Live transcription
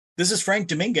This is Frank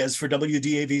Dominguez for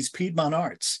WDAV's Piedmont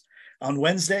Arts. On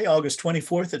Wednesday, August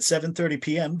 24th at 7:30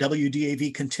 p.m.,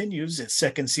 WDAV continues its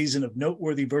second season of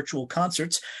noteworthy virtual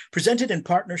concerts presented in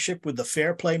partnership with the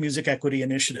Fair Play Music Equity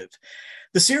Initiative.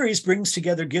 The series brings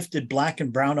together gifted Black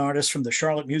and Brown artists from the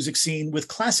Charlotte music scene with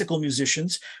classical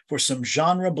musicians for some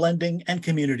genre blending and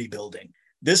community building.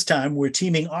 This time, we're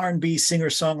teaming R&B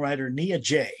singer-songwriter Nia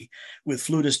Jae with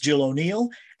flutist Jill O'Neill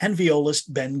and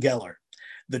violist Ben Geller.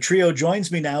 The trio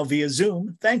joins me now via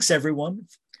Zoom. Thanks, everyone.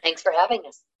 Thanks for having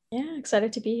us. Yeah,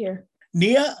 excited to be here.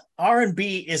 Nia,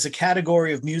 R&B is a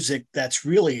category of music that's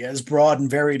really as broad and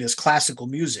varied as classical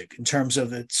music in terms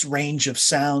of its range of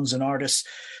sounds and artists.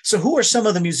 So who are some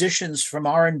of the musicians from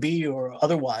R&B or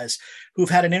otherwise who've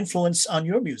had an influence on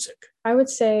your music? I would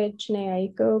say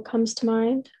Jhené Aiko comes to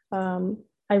mind.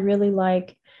 I really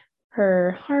like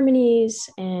her harmonies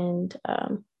and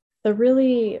the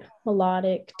really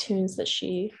melodic tunes that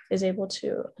she is able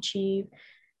to achieve,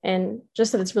 and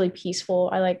just that it's really peaceful.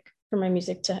 I like for my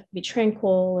music to be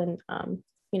tranquil and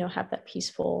have that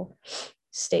peaceful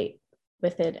state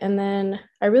with it. And then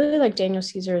I really like Daniel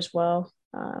Caesar as well.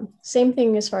 Same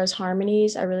thing as far as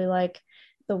harmonies. I really like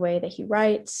the way that he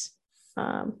writes.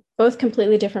 Both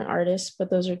completely different artists, but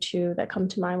those are two that come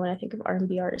to mind when I think of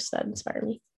R&B artists that inspire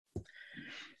me.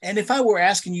 And if I were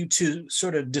asking you to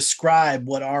sort of describe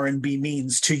what R&B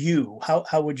means to you,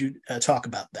 how would you talk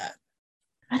about that?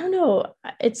 I don't know.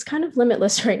 It's kind of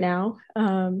limitless right now.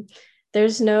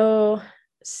 There's no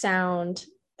sound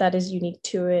that is unique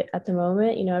to it at the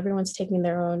moment. Everyone's taking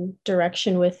their own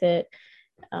direction with it.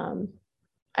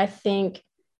 I think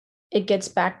it gets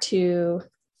back to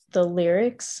the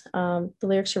lyrics. The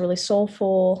lyrics are really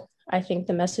soulful. I think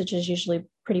the message is usually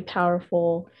pretty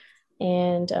powerful.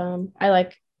 And I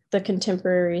like the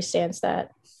contemporary stance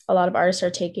that a lot of artists are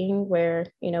taking where,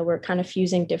 we're kind of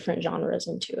fusing different genres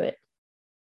into it.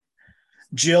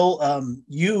 Jill,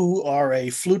 you are a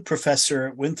flute professor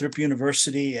at Winthrop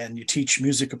University and you teach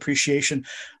music appreciation.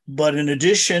 But in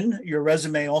addition, your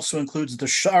resume also includes the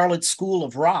Charlotte School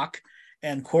of Rock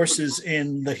and courses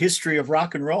in the history of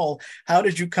rock and roll. How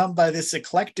did you come by this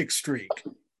eclectic streak?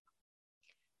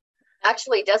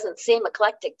 Actually, it doesn't seem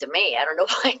eclectic to me. I don't know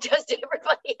why it does to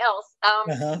everybody else.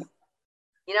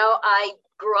 I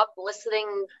grew up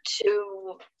listening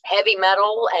to heavy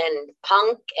metal and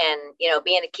punk and,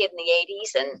 being a kid in the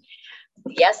 80s. And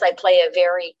yes, I play a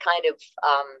very kind of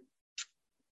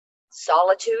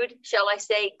solitude, shall I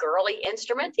say, girly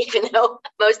instrument, even though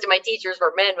most of my teachers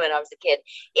were men when I was a kid.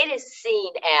 It is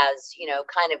seen as,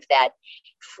 kind of that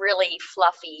frilly,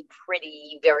 fluffy,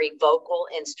 pretty, very vocal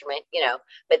instrument,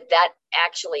 but that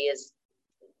actually is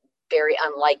very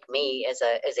unlike me as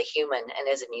a human and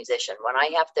as a musician. When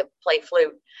I have to play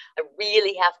flute, I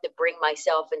really have to bring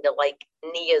myself into like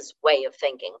Nia's way of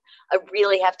thinking. I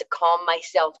really have to calm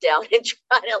myself down and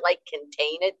try to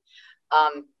contain it.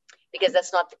 Because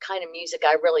that's not the kind of music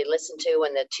I really listen to.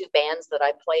 And the two bands that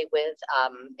I play with,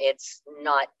 it's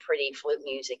not pretty flute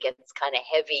music. It's kind of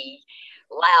heavy,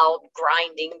 loud,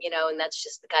 grinding, and that's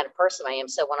just the kind of person I am.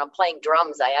 So when I'm playing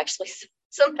drums, I actually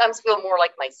sometimes feel more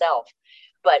like myself.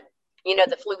 But,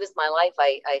 the flute is my life.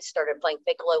 I started playing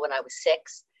piccolo when I was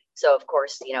 6. So, of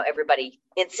course, everybody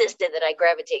insisted that I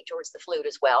gravitate towards the flute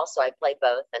as well. So I play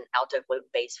both, an alto flute,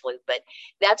 bass flute. But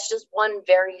that's just one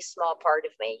very small part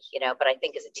of me, But I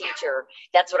think as a teacher,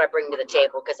 that's what I bring to the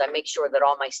table because I make sure that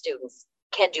all my students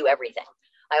can do everything.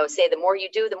 I always say the more you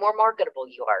do, the more marketable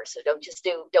you are. So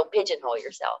don't pigeonhole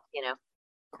yourself,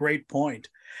 Great point.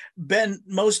 Ben,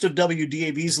 most of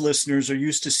WDAV's listeners are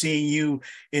used to seeing you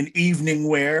in evening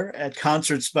wear at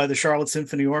concerts by the Charlotte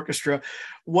Symphony Orchestra.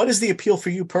 What is the appeal for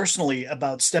you personally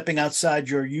about stepping outside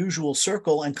your usual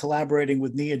circle and collaborating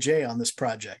with Nia Jae on this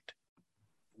project?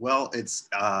 Well, it's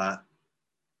that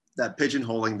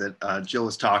pigeonholing that Jill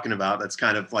is talking about. That's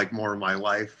kind of like more of my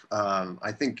life.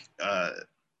 I think,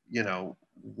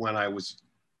 when I was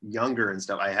younger and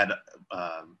stuff, I had,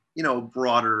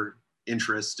 broader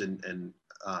interest and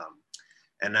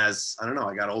as I don't know,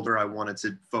 I got older, I wanted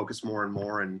to focus more and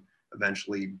more, and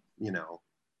eventually,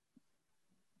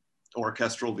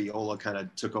 orchestral viola kind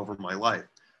of took over my life.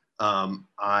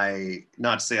 I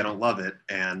not to say I don't love it,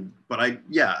 but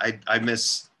I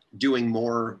miss doing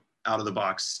more out of the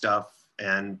box stuff,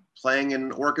 and playing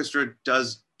in orchestra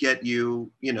does get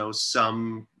you,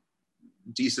 some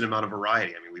decent amount of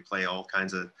variety. I mean, we play all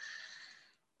kinds of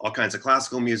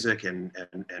classical music and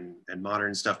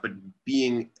modern stuff, but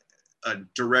being a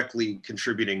directly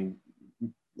contributing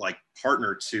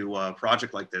partner to a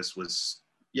project like this was,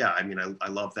 I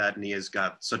love that. Nia's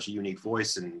got such a unique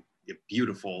voice and a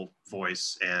beautiful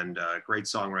voice and great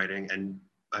songwriting. And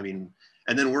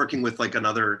then working with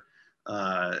another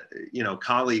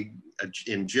colleague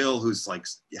in Jill, who's like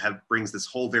brings this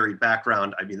whole varied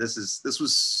background. I mean, this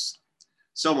was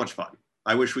so much fun.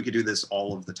 I wish we could do this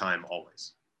all of the time,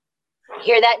 always.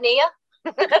 Hear that, Nia?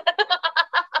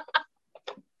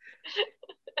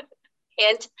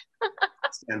 Hint.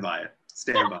 Stand by it.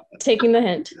 Taking the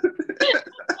hint.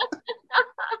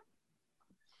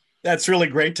 That's really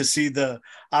great to see the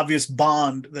obvious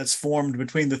bond that's formed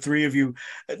between the three of you.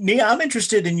 Nia, I'm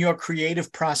interested in your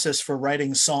creative process for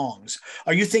writing songs.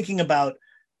 Are you thinking about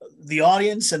the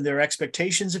audience and their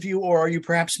expectations of you, or are you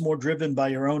perhaps more driven by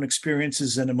your own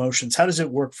experiences and emotions? How does it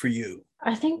work for you?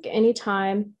 I think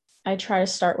anytime I try to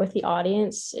start with the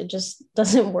audience, it just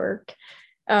doesn't work.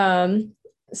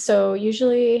 So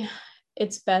usually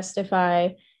it's best if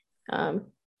I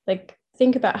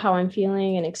think about how I'm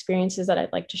feeling and experiences that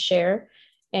I'd like to share.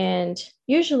 And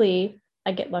usually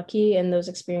I get lucky and those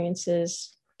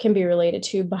experiences can be related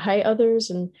to by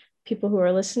others and people who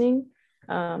are listening.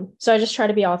 So I just try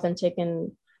to be authentic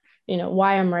and,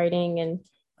 why I'm writing and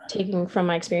taking from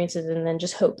my experiences and then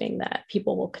just hoping that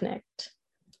people will connect.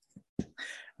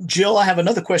 Jill, I have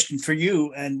another question for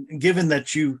you. And given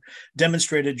that you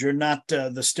demonstrated you're not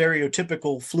the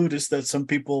stereotypical flutist that some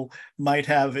people might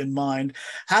have in mind,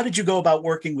 how did you go about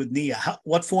working with Nia?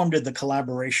 What form did the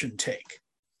collaboration take?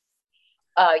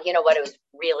 You know what? It was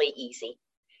really easy.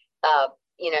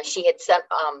 She had sent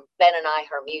Ben and I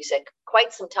her music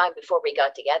quite some time before we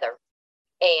got together.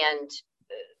 And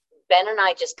Ben and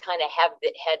I just kind of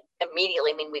had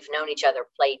immediately, I mean, we've known each other,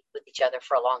 played with each other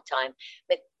for a long time,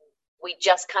 but we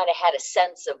just kind of had a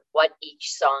sense of what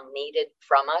each song needed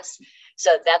from us.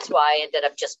 So that's why I ended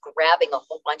up just grabbing a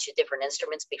whole bunch of different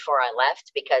instruments before I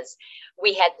left, because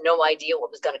we had no idea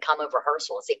what was going to come of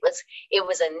rehearsals. It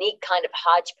was a neat kind of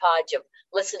hodgepodge of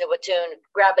listen to a tune,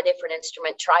 grab a different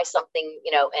instrument, try something,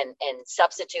 and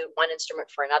substitute one instrument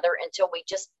for another until we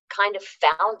just kind of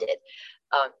found it.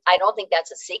 I don't think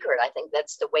that's a secret. I think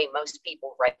that's the way most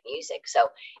people write music. So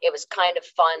it was kind of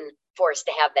fun for us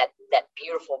to have that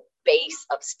beautiful base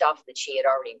of stuff that she had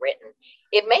already written.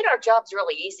 It made our jobs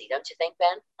really easy, don't you think,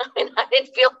 Ben? I mean, I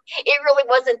didn't feel it really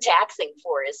wasn't taxing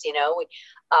for us.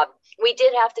 We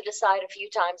did have to decide a few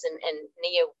times, and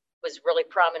Nia was really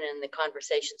prominent in the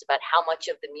conversations about how much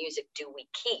of the music do we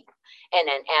keep and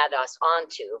then add us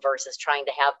onto versus trying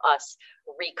to have us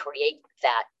recreate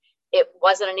that. It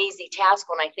wasn't an easy task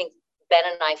when I think Ben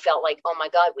and I felt like, oh my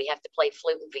God, we have to play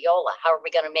flute and viola. How are we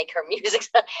going to make her music?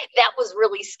 That was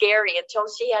really scary until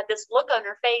she had this look on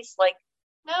her face like,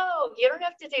 no, you don't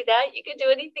have to do that. You can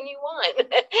do anything you want.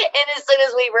 And as soon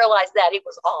as we realized that, it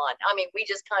was on. I mean, we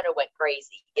just kind of went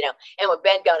crazy, And when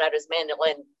Ben got out his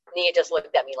mandolin, Nia just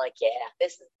looked at me like, yeah,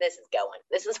 this is going.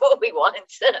 This is what we want.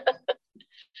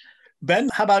 Ben,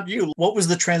 how about you? What was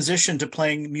the transition to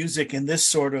playing music in this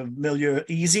sort of milieu?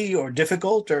 Easy or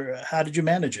difficult, or how did you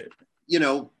manage it?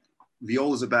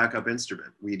 Viola is a backup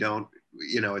instrument. We don't,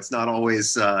 it's not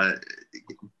always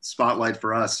spotlight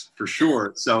for us, for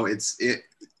sure. So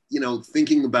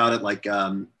thinking about it like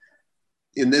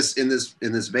in this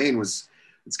vein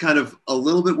it's kind of a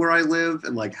little bit where I live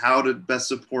and like how to best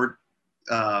support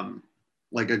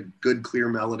like a good, clear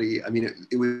melody. I mean,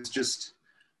 it was just.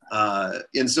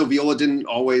 And so viola didn't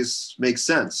always make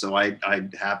sense. So I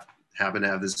happen to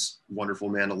have this wonderful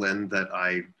mandolin that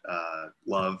I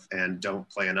love and don't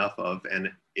play enough of, and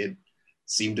it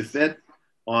seemed to fit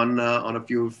on a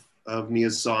few of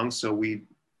Nia's songs. So we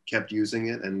kept using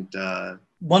it. And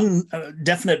one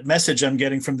definite message I'm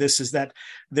getting from this is that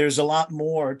there's a lot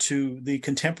more to the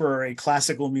contemporary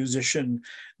classical musician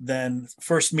than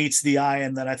first meets the eye,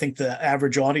 and that I think the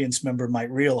average audience member might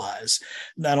realize,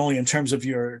 not only in terms of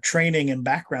your training and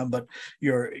background, but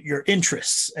your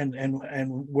interests and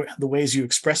the ways you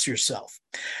express yourself.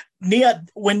 Nia,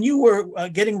 when you were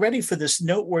getting ready for this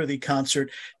noteworthy concert,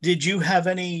 did you have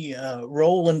any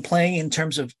role in playing in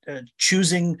terms of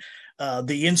choosing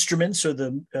the instruments or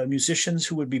the musicians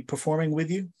who would be performing with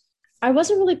you? I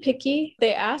wasn't really picky.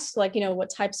 They asked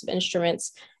what types of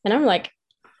instruments, and I'm like,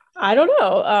 I don't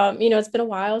know. It's been a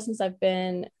while since I've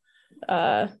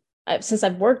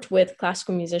worked with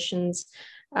classical musicians.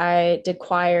 I did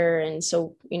choir, and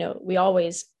so we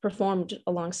always performed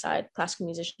alongside classical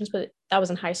musicians, but that was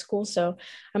in high school. So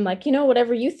I'm like,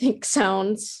 whatever you think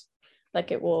sounds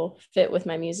like it will fit with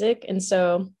my music. And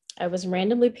so I was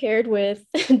randomly paired with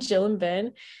Jill and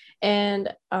Ben.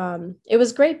 And it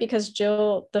was great because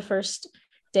Jill, the first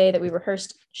day that we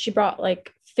rehearsed, she brought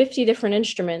like 50 different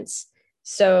instruments.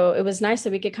 So it was nice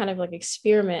that we could kind of like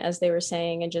experiment, as they were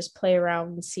saying, and just play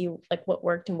around and see like what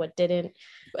worked and what didn't.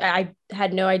 I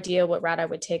had no idea what route I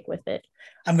would take with it.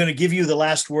 I'm going to give you the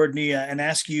last word, Nia, and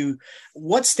ask you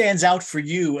what stands out for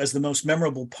you as the most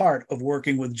memorable part of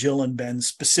working with Jill and Ben,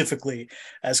 specifically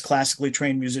as classically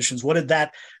trained musicians. What did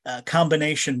that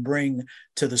combination bring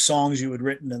to the songs you had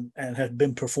written and had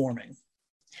been performing?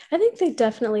 I think they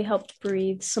definitely helped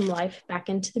breathe some life back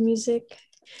into the music.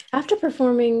 After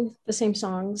performing the same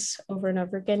songs over and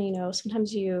over again,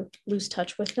 sometimes you lose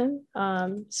touch with them.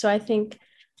 So I think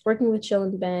working with Jill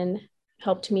and Ben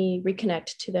helped me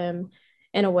reconnect to them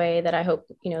in a way that I hope,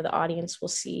 the audience will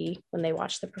see when they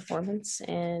watch the performance,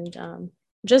 and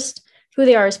just who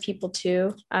they are as people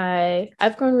too.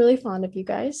 I've grown really fond of you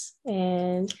guys,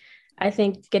 and I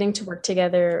think getting to work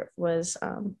together was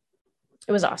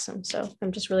it was awesome. So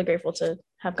I'm just really grateful to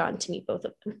have gotten to meet both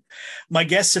of them. My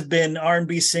guests have been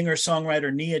R&B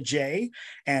singer-songwriter Nia Jae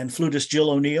and flutist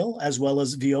Jill O'Neill, as well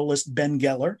as violist Ben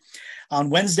Geller. On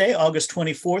Wednesday, August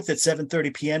 24th at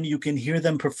 7:30 p.m., you can hear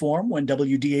them perform when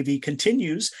WDAV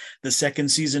continues the second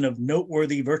season of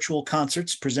noteworthy virtual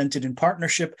concerts presented in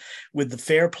partnership with the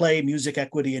Fair Play Music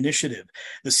Equity Initiative.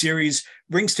 The series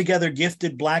brings together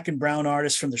gifted Black and Brown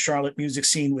artists from the Charlotte music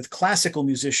scene with classical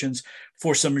musicians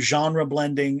for some genre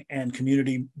blending and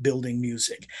community building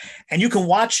music. And you can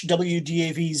watch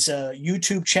WDAV's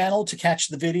YouTube channel to catch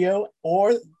the video,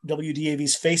 or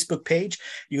WDAV's Facebook page.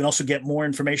 You can also get more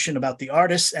information about the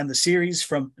artists and the series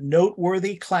from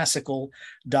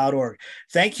noteworthyclassical.org.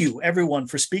 Thank you, everyone,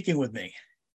 for speaking with me.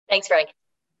 Thanks, Frank.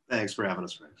 Thanks for having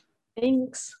us, Frank.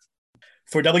 Thanks.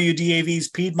 For WDAV's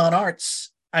Piedmont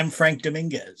Arts, I'm Frank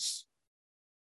Dominguez.